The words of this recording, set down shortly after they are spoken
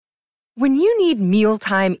When you need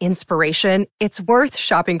mealtime inspiration, it's worth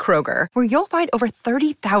shopping Kroger, where you'll find over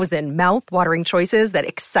 30,000 mouth-watering choices that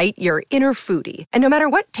excite your inner foodie. And no matter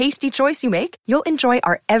what tasty choice you make, you'll enjoy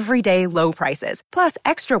our everyday low prices, plus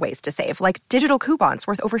extra ways to save, like digital coupons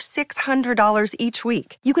worth over $600 each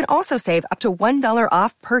week. You can also save up to $1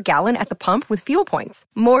 off per gallon at the pump with fuel points.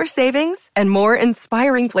 More savings and more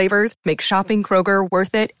inspiring flavors make shopping Kroger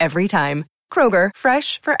worth it every time. Kroger,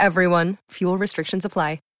 fresh for everyone. Fuel restrictions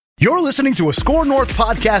apply. You're listening to a Score North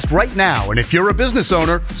podcast right now, and if you're a business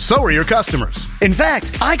owner, so are your customers. In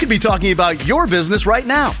fact, I could be talking about your business right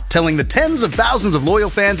now, telling the tens of thousands of loyal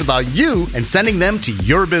fans about you and sending them to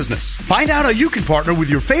your business. Find out how you can partner with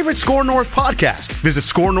your favorite Score North podcast. Visit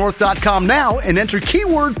scorenorth.com now and enter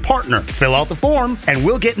keyword partner. Fill out the form, and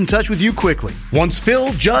we'll get in touch with you quickly. Once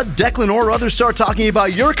Phil, Judd, Declan, or others start talking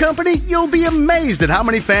about your company, you'll be amazed at how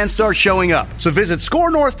many fans start showing up. So visit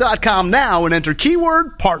scorenorth.com now and enter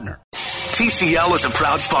keyword partner. TCL is a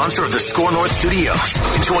proud sponsor of the Score North Studios.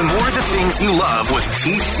 Enjoy more of the things you love with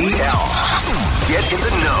TCL. Get in the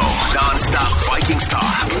know. Non-stop Vikings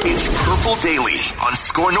talk. It's Purple Daily on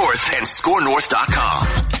Score North and scorenorth.com.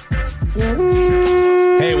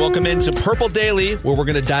 Hey, welcome into Purple Daily, where we're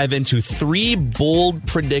going to dive into 3 bold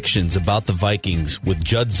predictions about the Vikings with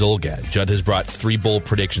Judd Zulgad. Judd has brought 3 bold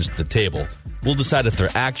predictions to the table. We'll decide if they're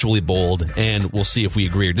actually bold, and we'll see if we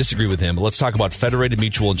agree or disagree with him. But let's talk about Federated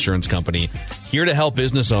Mutual Insurance Company, here to help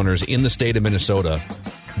business owners in the state of Minnesota.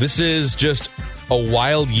 This is just a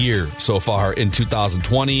wild year so far in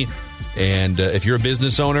 2020, and if you're a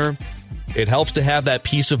business owner, it helps to have that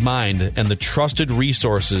peace of mind and the trusted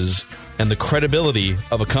resources and the credibility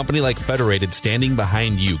of a company like Federated standing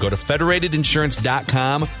behind you. Go to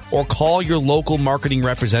federatedinsurance.com or call your local marketing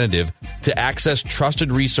representative to access trusted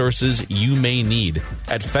resources you may need.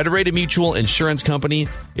 At Federated Mutual Insurance Company,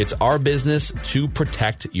 it's our business to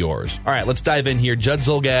protect yours. All right, let's dive in here. Judd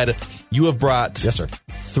Zulgad, you have brought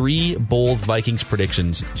 3 bold Vikings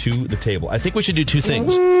predictions to the table. I think we should do 2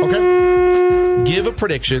 things. Okay. Give a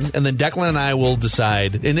prediction, and then Declan and I will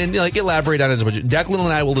decide, and then elaborate on it as much. Declan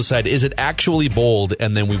and I will decide, is it actually bold,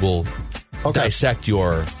 and then we will dissect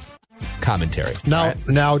your commentary.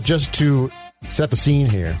 Now, just to set the scene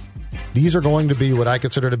here, these are going to be what I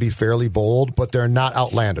consider to be fairly bold, but they're not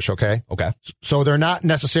outlandish, okay? Okay. So they're not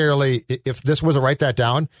necessarily, if this was to write that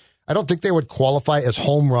down, I don't think they would qualify as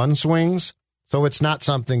home run swings, so it's not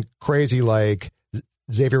something crazy like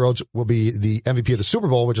Xavier Rhodes will be the MVP of the Super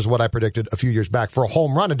Bowl, which is what I predicted a few years back for a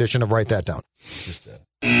home run edition of Write That Down.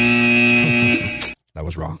 That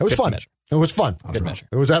was wrong. It was fun. It was fun.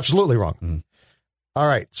 It was absolutely wrong. Mm-hmm. All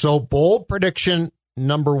right. So bold prediction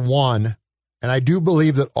number 1, and I do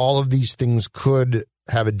believe that all of these things could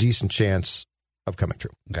have a decent chance of coming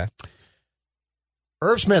true. Okay.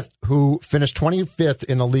 Irv Smith, who finished 25th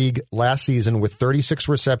in the league last season with 36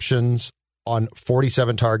 receptions on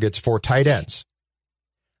 47 targets for tight ends,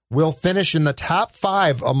 will finish in the top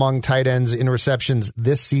 5 among tight ends in receptions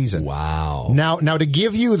this season. Wow. Now to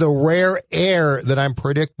give you the rare air that I'm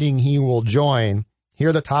predicting he will join, here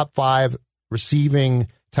are the top 5 receiving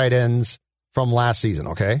tight ends from last season,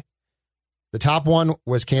 okay? The top 1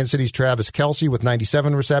 was Kansas City's Travis Kelce with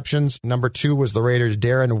 97 receptions. Number 2 was the Raiders'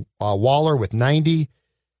 Darren Waller with 90.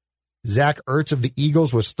 Zach Ertz of the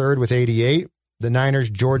Eagles was 3rd with 88. The Niners'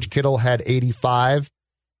 George Kittle had 85.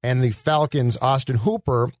 And the Falcons' Austin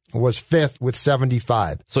Hooper was 5th with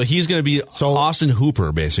 75. So he's going to be Austin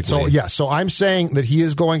Hooper, basically. So I'm saying that he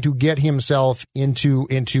is going to get himself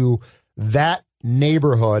into that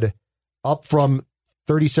neighborhood, up from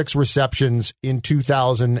 36 receptions in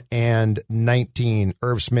 2019.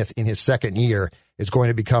 Irv Smith, in his second year, is going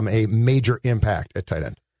to become a major impact at tight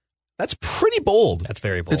end. That's pretty bold. That's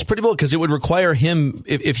very bold. It's pretty bold because it would require him,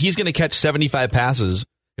 if he's going to catch 75 passes,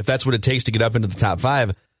 if that's what it takes to get up into the top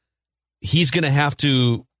 5, he's going to have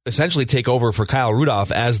to essentially take over for Kyle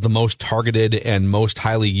Rudolph as the most targeted and most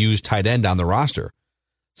highly used tight end on the roster.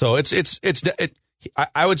 So I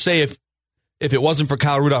would say if it wasn't for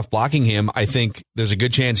Kyle Rudolph blocking him, I think there's a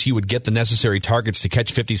good chance he would get the necessary targets to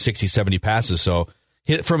catch 50, 60, 70 passes. So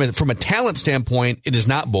from a talent standpoint, it is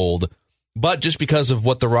not bold, but just because of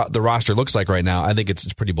what the roster looks like right now, I think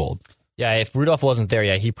it's pretty bold. Yeah, if Rudolph wasn't there,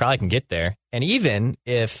 he probably can get there. And even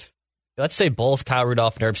if, let's say both Kyle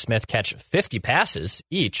Rudolph and Irv Smith catch 50 passes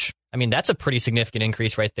each, I mean, that's a pretty significant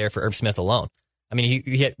increase right there for Irv Smith alone. I mean,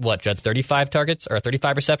 he hit, Judd, 35 targets or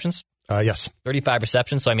 35 receptions? Yes. 35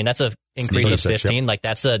 receptions. So, I mean, that's an increase of 15. Yep. Like,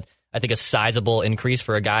 that's I think, a sizable increase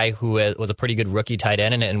for a guy who was a pretty good rookie tight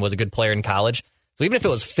end and was a good player in college. So even if it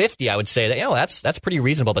was 50, I would say that, that's pretty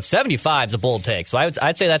reasonable. But 75 is a bold take. So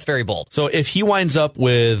I'd say that's very bold. So if he winds up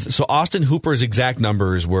with, so Austin Hooper's exact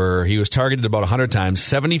numbers were he was targeted about 100 times,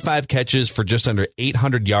 75 catches for just under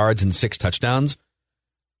 800 yards and 6 touchdowns.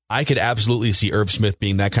 I could absolutely see Irv Smith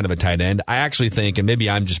being that kind of a tight end. I actually think, and maybe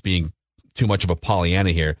I'm just being too much of a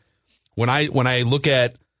Pollyanna here, when I look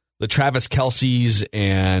at the Travis Kelce's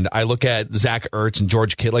and I look at Zach Ertz and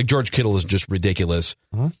George Kittle, like George Kittle is just ridiculous.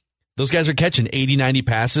 Mm-hmm. Those guys are catching 80, 90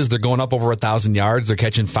 passes. They're going up over 1,000 yards. They're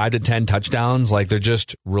catching 5 to 10 touchdowns. Like, they're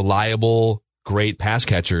just reliable, great pass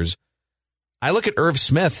catchers. I look at Irv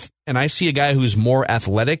Smith, and I see a guy who's more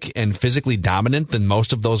athletic and physically dominant than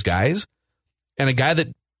most of those guys, and a guy that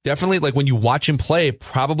definitely, like, when you watch him play,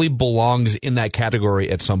 probably belongs in that category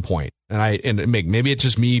at some point. And maybe it's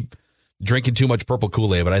just me drinking too much purple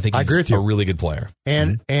Kool-Aid, but I think he's a really good player.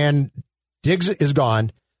 And Diggs is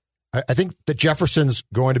gone. I think that Jefferson's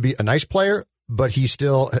going to be a nice player, but he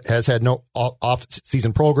still has had no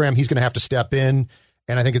off-season program. He's going to have to step in,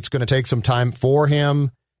 and I think it's going to take some time for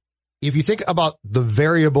him. If you think about the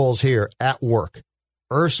variables here at work,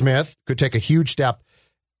 Irv Smith could take a huge step.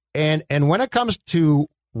 And when it comes to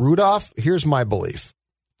Rudolph, here's my belief.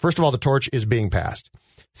 First of all, the torch is being passed.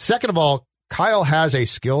 Second of all, Kyle has a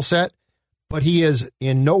skill set, but he is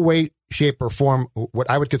in no way, shape, or form what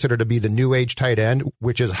I would consider to be the new age tight end,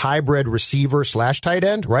 which is hybrid receiver / tight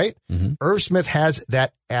end, right? Mm-hmm. Irv Smith has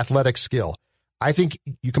that athletic skill. I think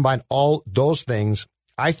you combine all those things.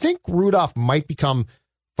 I think Rudolph might become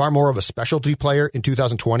far more of a specialty player in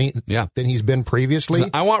 2020 than he's been previously. So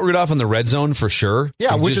I want Rudolph in the red zone for sure.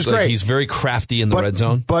 Yeah, which is great. He's very crafty in the red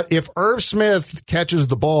zone. But if Irv Smith catches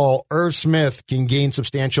the ball, Irv Smith can gain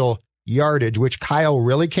substantial yardage, which Kyle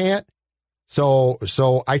really can't. So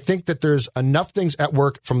I think that there's enough things at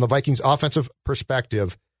work from the Vikings offensive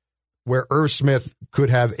perspective where Irv Smith could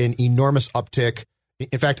have an enormous uptick.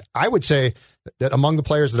 In fact, I would say that among the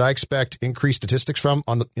players that I expect increased statistics from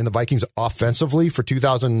in the Vikings offensively for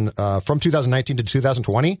from 2019 to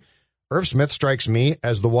 2020, Irv Smith strikes me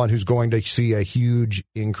as the one who's going to see a huge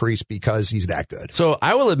increase because he's that good. So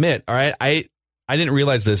I will admit, all right, I didn't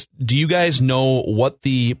realize this. Do you guys know what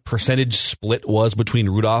the percentage split was between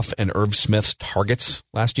Rudolph and Irv Smith's targets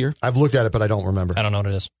last year? I've looked at it, but I don't remember. I don't know what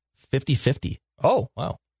it is. 50-50. Oh,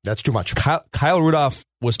 wow. That's too much. Kyle Rudolph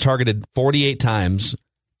was targeted 48 times,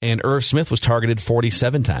 and Irv Smith was targeted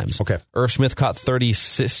 47 times. Okay. Irv Smith caught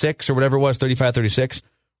 36 or whatever it was, 35, 36.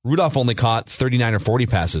 Rudolph only caught 39 or 40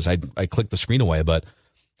 passes. I clicked the screen away, but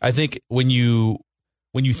I think when you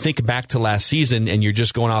think back to last season and you're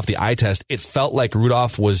just going off the eye test, it felt like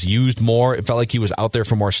Rudolph was used more. It felt like he was out there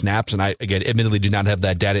for more snaps. And I, again, admittedly do not have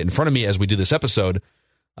that data in front of me as we do this episode.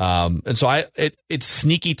 And so it's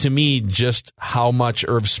sneaky to me just how much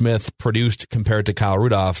Irv Smith produced compared to Kyle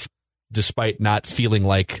Rudolph, despite not feeling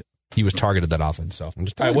like he was targeted that often. So, all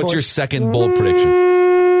right, what's your second bold prediction?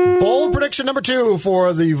 Bold prediction number 2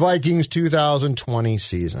 for the Vikings 2020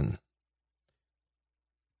 season.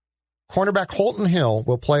 Cornerback Holton Hill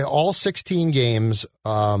will play all 16 games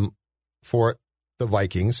for the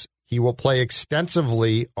Vikings. He will play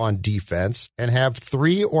extensively on defense and have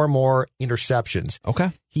 3 or more interceptions. Okay.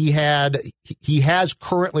 He has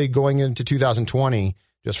currently going into 2020,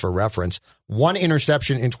 just for reference, 1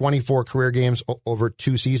 interception in 24 career games over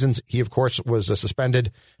 2 seasons. He, of course, was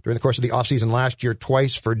suspended during the course of the offseason last year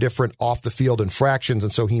twice for different off-the-field infractions,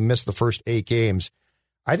 and so he missed the first 8 games.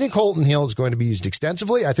 I think Holton Hill is going to be used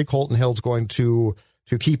extensively. I think Holton Hill is going to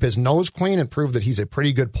keep his nose clean and prove that he's a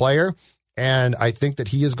pretty good player. And I think that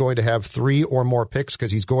he is going to have 3 or more picks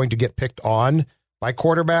because he's going to get picked on by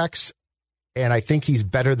quarterbacks. And I think he's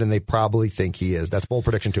better than they probably think he is. That's bold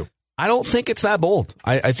prediction 2. I don't think it's that bold.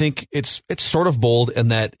 I think it's sort of bold in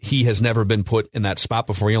that he has never been put in that spot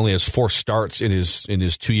before. He only has 4 starts in his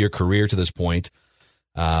 2-year career to this point.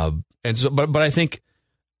 And so, but I think,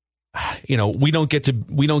 you know, we don't get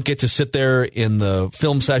to sit there in the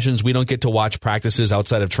film sessions. We don't get to watch practices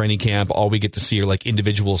outside of training camp. All we get to see are like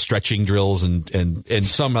individual stretching drills and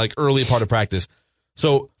some like early part of practice.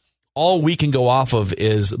 So all we can go off of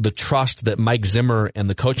is the trust that Mike Zimmer and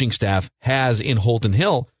the coaching staff has in Holton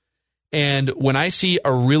Hill. And when I see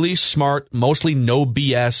a really smart, mostly no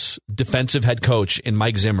BS defensive head coach in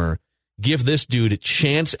Mike Zimmer give this dude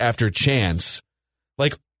chance after chance,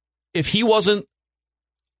 like if he wasn't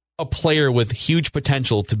a player with huge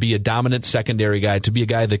potential to be a dominant secondary guy, to be a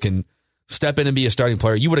guy that can step in and be a starting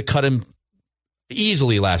player, you would have cut him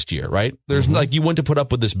easily last year, right? There's like, you wouldn't have put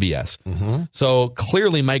up with this BS. Mm-hmm. So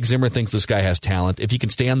clearly Mike Zimmer thinks this guy has talent. If he can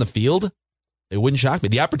stay on the field, it wouldn't shock me.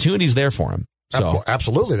 The opportunity's there for him. So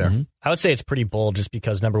absolutely there. I would say it's pretty bold just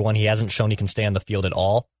because, number one, he hasn't shown he can stay on the field at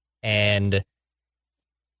all. And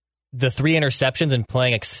the 3 interceptions and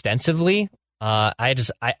playing extensively, I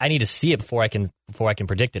need to see it before I can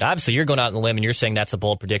predict it. Obviously, you're going out on the limb and you're saying that's a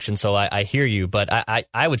bold prediction, so I hear you. But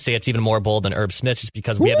I would say it's even more bold than Irv Smith, just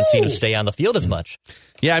because we haven't seen him stay on the field as much.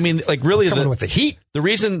 Yeah, I mean, like really, coming with the heat. The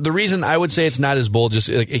reason I would say it's not as bold, just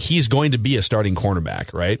like, he's going to be a starting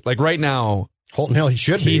cornerback, right? Like right now, Holton Hill, he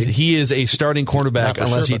should be. He is a starting cornerback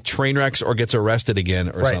unless he train wrecks or gets arrested again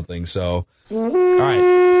or something. So, all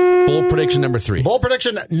right, bold prediction number 3. Bold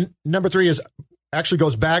prediction number 3 is actually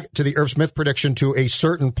goes back to the Irv Smith prediction to a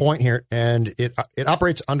certain point here, and it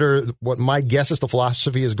operates under what my guess is the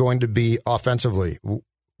philosophy is going to be offensively.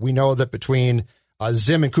 We know that between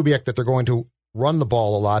Zim and Kubiak that they're going to run the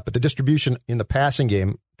ball a lot, but the distribution in the passing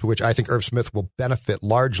game, to which I think Irv Smith will benefit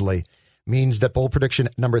largely, means that bold prediction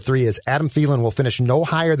number 3 is Adam Thielen will finish no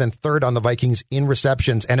higher than 3rd on the Vikings in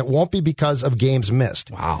receptions, and it won't be because of games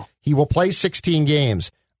missed. Wow. He will play 16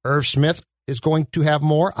 games. Irv Smith is going to have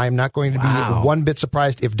more. I'm not going to be one bit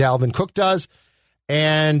surprised if Dalvin Cook does.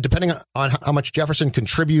 And depending on how much Jefferson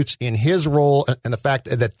contributes in his role and the fact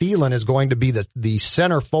that Thielen is going to be the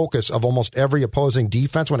center focus of almost every opposing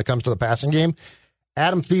defense when it comes to the passing game,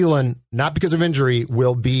 Adam Thielen, not because of injury,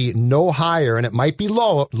 will be no higher, and it might be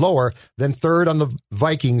lower than 3rd on the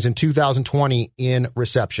Vikings in 2020 in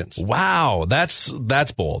receptions. Wow, that's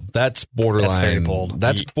bold. That's borderline. That's very bold.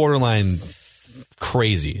 That's borderline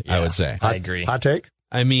crazy, I would say. I agree. Hot take?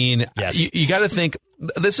 I mean, yes. you got to think,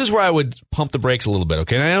 this is where I would pump the brakes a little bit,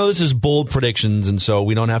 okay? And I know this is bold predictions, and so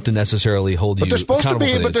we don't have to necessarily hold you accountable for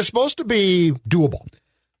this. But they're supposed to be doable.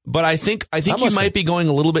 But I think you might be going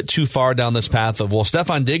a little bit too far down this path of, well,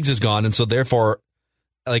 Stephon Diggs is gone, and so therefore,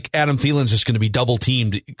 like, Adam Thielen's just going to be double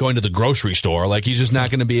teamed going to the grocery store. Like, he's just not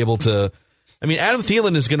going to be able to. I mean, Adam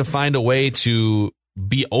Thielen is going to find a way to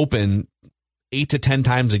be open 8 to 10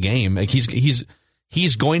 times a game. Like,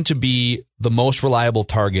 he's going to be the most reliable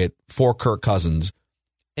target for Kirk Cousins.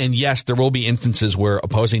 And yes, there will be instances where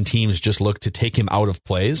opposing teams just look to take him out of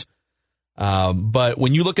plays. But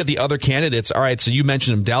when you look at the other candidates, all right, so you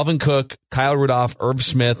mentioned them, Dalvin Cook, Kyle Rudolph, Irv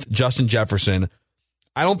Smith, Justin Jefferson.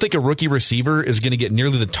 I don't think a rookie receiver is going to get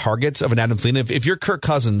nearly the targets of an Adam Thielen. If you're Kirk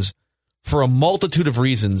Cousins, for a multitude of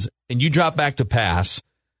reasons, and you drop back to pass,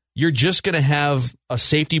 you're just going to have a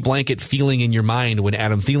safety blanket feeling in your mind when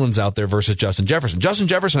Adam Thielen's out there versus Justin Jefferson. Justin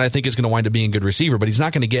Jefferson, I think, is going to wind up being a good receiver, but he's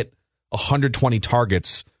not going to get 120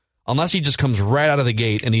 targets unless he just comes right out of the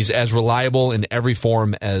gate and he's as reliable in every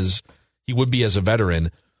form as he would be as a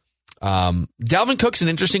veteran. Dalvin Cook's an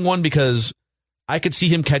interesting one because I could see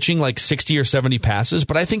him catching like 60 or 70 passes,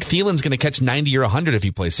 but I think Thielen's going to catch 90 or 100 if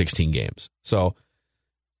he plays 16 games. So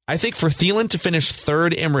I think for Thielen to finish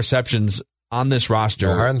 3rd in receptions on this roster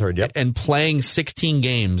and playing 16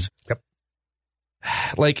 games,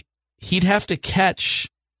 like he'd have to catch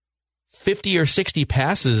 50 or 60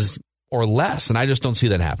 passes or less, and I just don't see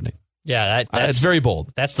that happening. Yeah, it's very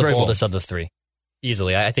bold. That's the boldest of the 3,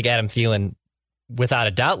 easily. I think Adam Thielen, without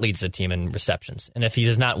a doubt, leads the team in receptions. And if he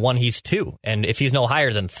is not 1, he's 2. And if he's no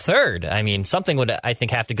higher than 3rd, I mean, something would, I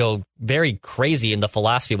think, have to go very crazy in the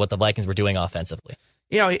philosophy of what the Vikings were doing offensively.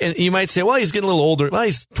 You know, and you might say, well, he's getting a little older. Well,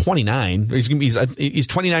 he's 29. He's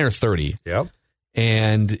 29 or 30. Yep.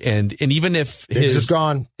 And even if Diggs is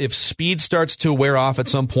gone, if speed starts to wear off at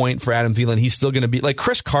some point for Adam Thielen, he's still going to be like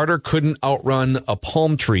Chris Carter couldn't outrun a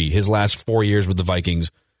palm tree his last 4 years with the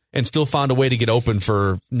Vikings and still found a way to get open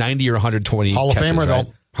for 90 or 120 Hall of catches, Famer, right?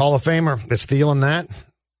 though. Hall of Famer. Is Thielen that?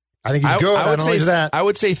 I think he's good. I don't know that. I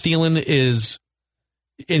would say Thielen is,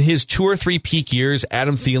 in his 2 or 3 peak years,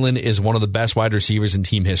 Adam Thielen is one of the best wide receivers in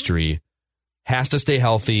team history. Has to stay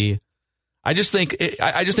healthy. I just think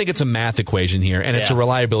it's a math equation here, and it's a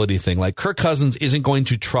reliability thing. Like, Kirk Cousins isn't going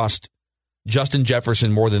to trust Justin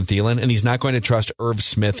Jefferson more than Thielen, and he's not going to trust Irv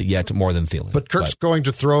Smith yet more than Thielen. But Kirk's going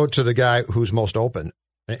to throw to the guy who's most open,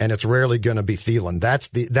 and it's rarely going to be Thielen. That's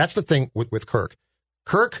the thing with Kirk.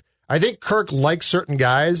 I think Kirk likes certain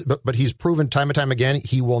guys, but he's proven time and time again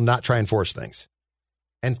he will not try and force things.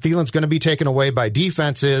 And Thielen's going to be taken away by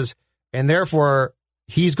defenses, and therefore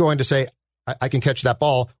he's going to say, I can catch that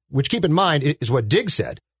ball, which, keep in mind, is what Diggs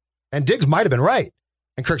said. And Diggs might have been right.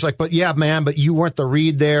 And Kirk's like, but you weren't the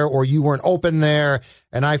read there, or you weren't open there,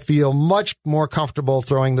 and I feel much more comfortable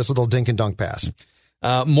throwing this little dink and dunk pass.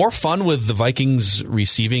 More fun with the Vikings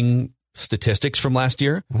receiving statistics from last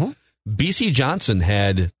year. Mm-hmm. B.C. Johnson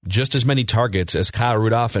had just as many targets as Kyle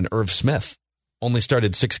Rudolph and Irv Smith. Only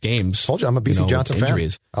started 6 games. Told you, I'm a B.C. Johnson fan.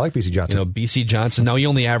 I like B.C. Johnson. B.C. Johnson. Now, he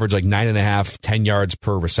only averaged like 9.5, 10 yards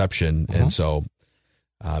per reception. Mm-hmm. And so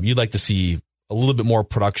you'd like to see a little bit more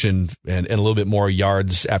production and a little bit more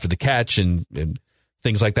yards after the catch and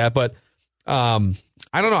things like that. But I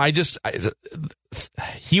don't know.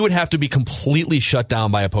 He would have to be completely shut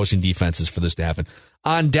down by opposing defenses for this to happen.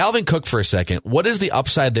 On Dalvin Cook for a second, what is the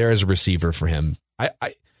upside there as a receiver for him?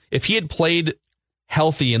 If he had played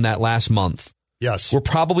healthy in that last month, yes, we're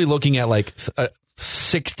probably looking at like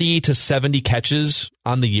 60 to 70 catches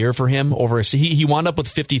on the year for him. He wound up with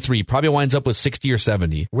 53, probably winds up with 60 or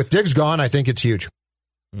 70. With Diggs gone, I think it's huge.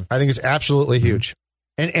 I think it's absolutely huge.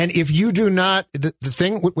 And if you do not, the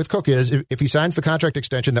thing with Cook is if he signs the contract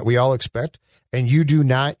extension that we all expect and you do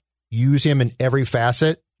not use him in every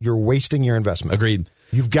facet, you're wasting your investment. Agreed.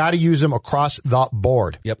 You've got to use him across the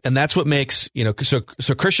board. Yep. And that's what makes, so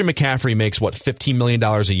Christian McCaffrey makes what, $15 million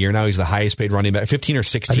a year now? He's the highest paid running back, 15 or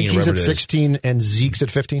 16. I think he's at 16 and Zeke's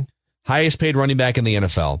at 15. Highest paid running back in the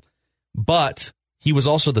NFL. But he was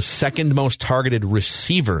also the second most targeted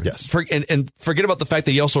receiver. Yes. And forget about the fact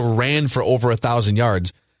that he also ran for over 1,000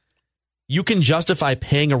 yards. You can justify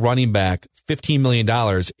paying a running back $15 million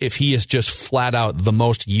if he is just flat out the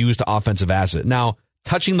most used offensive asset. Now,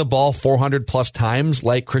 touching the ball 400 plus times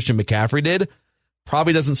like Christian McCaffrey did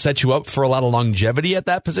probably doesn't set you up for a lot of longevity at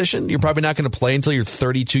that position. You're probably not going to play until you're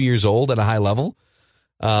 32 years old at a high level.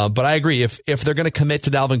 But I agree. If they're going to commit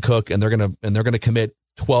to Dalvin Cook and they're going to commit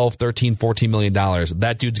 12, 13, $14 million,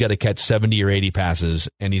 that dude's got to catch 70 or 80 passes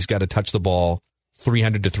and he's got to touch the ball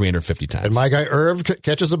 300 to 350 times. And my guy Irv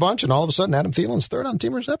catches a bunch, and all of a sudden Adam Thielen's third on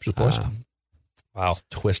team receptions, boys. Wow.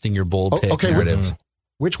 Twisting your bold take narratives.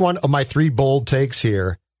 Which one of my three bold takes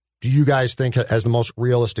here do you guys think has the most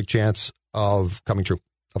realistic chance of coming true,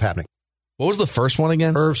 of happening? What was the first one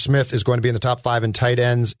again? Irv Smith is going to be in the top 5 in tight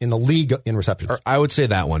ends in the league in receptions. I would say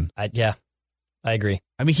that one. I agree.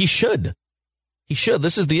 I mean, he should.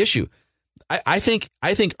 This is the issue. I think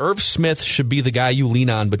Irv Smith should be the guy you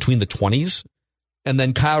lean on between the 20s. And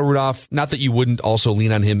then Kyle Rudolph, not that you wouldn't also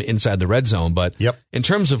lean on him inside the red zone, but in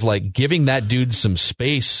terms of like giving that dude some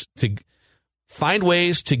space to find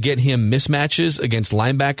ways to get him mismatches against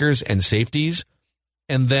linebackers and safeties,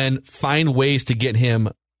 and then find ways to get him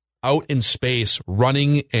out in space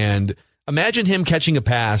running. And imagine him catching a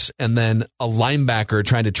pass and then a linebacker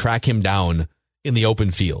trying to track him down in the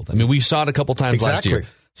open field. I mean, we saw it a couple times last year.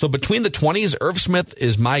 So between the 20s, Irv Smith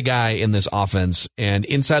is my guy in this offense. And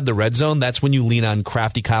inside the red zone, that's when you lean on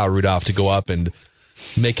crafty Kyle Rudolph to go up and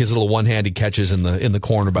make his little one-handed catches in the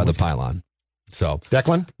corner by the pylon. So,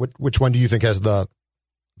 Declan, which one do you think has the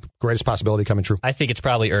greatest possibility coming true? I think it's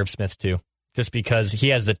probably Irv Smith too, just because he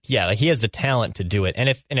has the talent to do it. And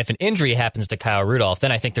if an injury happens to Kyle Rudolph,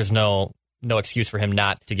 then I think there's no excuse for him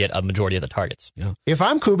not to get a majority of the targets. Yeah. If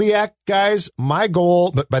I'm Kubiak, guys, my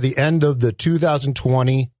goal by the end of the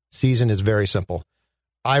 2020 season is very simple.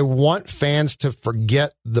 I want fans to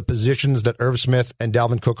forget the positions that Irv Smith and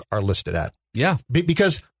Dalvin Cook are listed at. Yeah.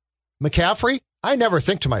 Because McCaffrey, I never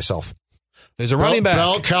think to myself, there's a running back.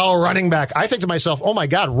 Bell cow running back. I think to myself, oh my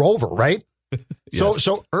God, Rover, right? Yes.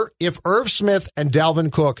 So if Irv Smith and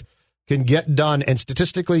Dalvin Cook can get done, and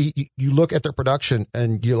statistically you look at their production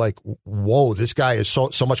and you're like, whoa, this guy is so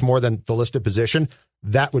much more than the listed position,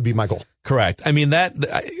 that would be my goal. Correct. I mean,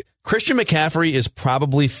 Christian McCaffrey is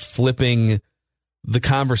probably flipping the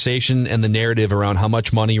conversation and the narrative around how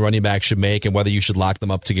much money running backs should make and whether you should lock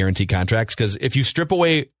them up to guarantee contracts. Because if you strip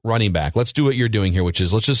away running back, let's do what you're doing here, which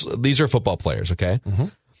is these are football players, okay? Mm-hmm.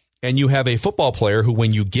 And you have a football player who,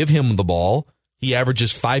 when you give him the ball, he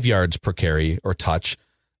averages 5 yards per carry or touch.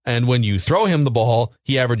 And when you throw him the ball,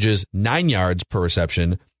 he averages 9 yards per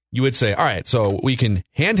reception. You would say, all right, so we can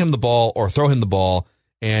hand him the ball or throw him the ball,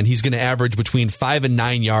 and he's going to average between 5 and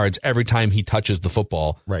 9 yards every time he touches the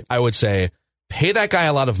football. Right. I would say, pay that guy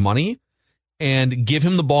a lot of money and give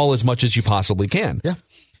him the ball as much as you possibly can. Yeah.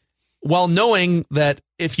 While knowing that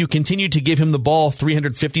if you continue to give him the ball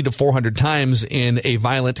 350 to 400 times in a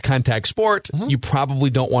violent contact sport, you probably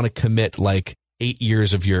don't want to commit like 8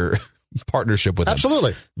 years of your partnership with him.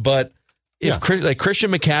 Absolutely. But if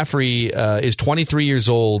Christian McCaffrey is 23 years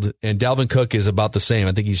old and Dalvin Cook is about the same,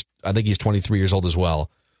 I think he's 23 years old as well.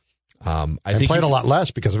 I think played a lot less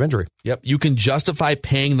because of injury. Yep. You can justify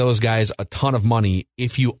paying those guys a ton of money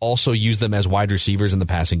if you also use them as wide receivers in the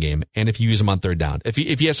passing game and if you use them on third down. If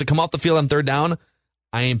he has to come off the field on third down,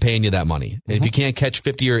 I ain't paying you that money. And if you can't catch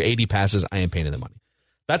 50 or 80 passes, I ain't paying you that money.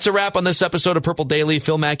 That's a wrap on this episode of Purple Daily.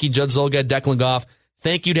 Phil Mackey, Judd Zulgad, Declan Goff.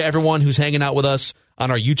 Thank you to everyone who's hanging out with us on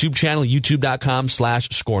our YouTube channel,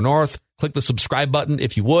 youtube.com/ScoreNorth. Click the subscribe button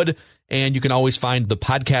if you would. And you can always find the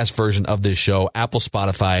podcast version of this show, Apple,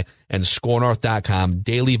 Spotify, and ScoreNorth.com.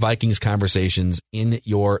 Daily Vikings conversations in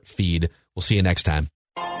your feed. We'll see you next time.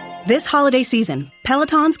 This holiday season,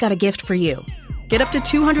 Peloton's got a gift for you. Get up to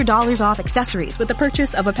 $200 off accessories with the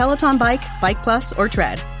purchase of a Peloton bike, Bike Plus, or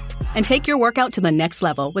Tread. And take your workout to the next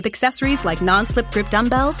level with accessories like non-slip grip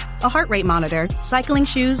dumbbells, a heart rate monitor, cycling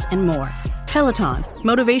shoes, and more. Peloton,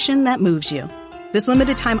 motivation that moves you. This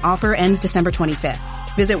limited time offer ends December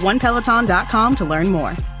 25th. Visit onepeloton.com to learn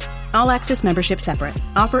more. All access membership separate.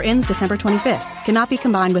 Offer ends December 25th. Cannot be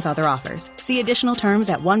combined with other offers. See additional terms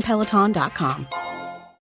at onepeloton.com.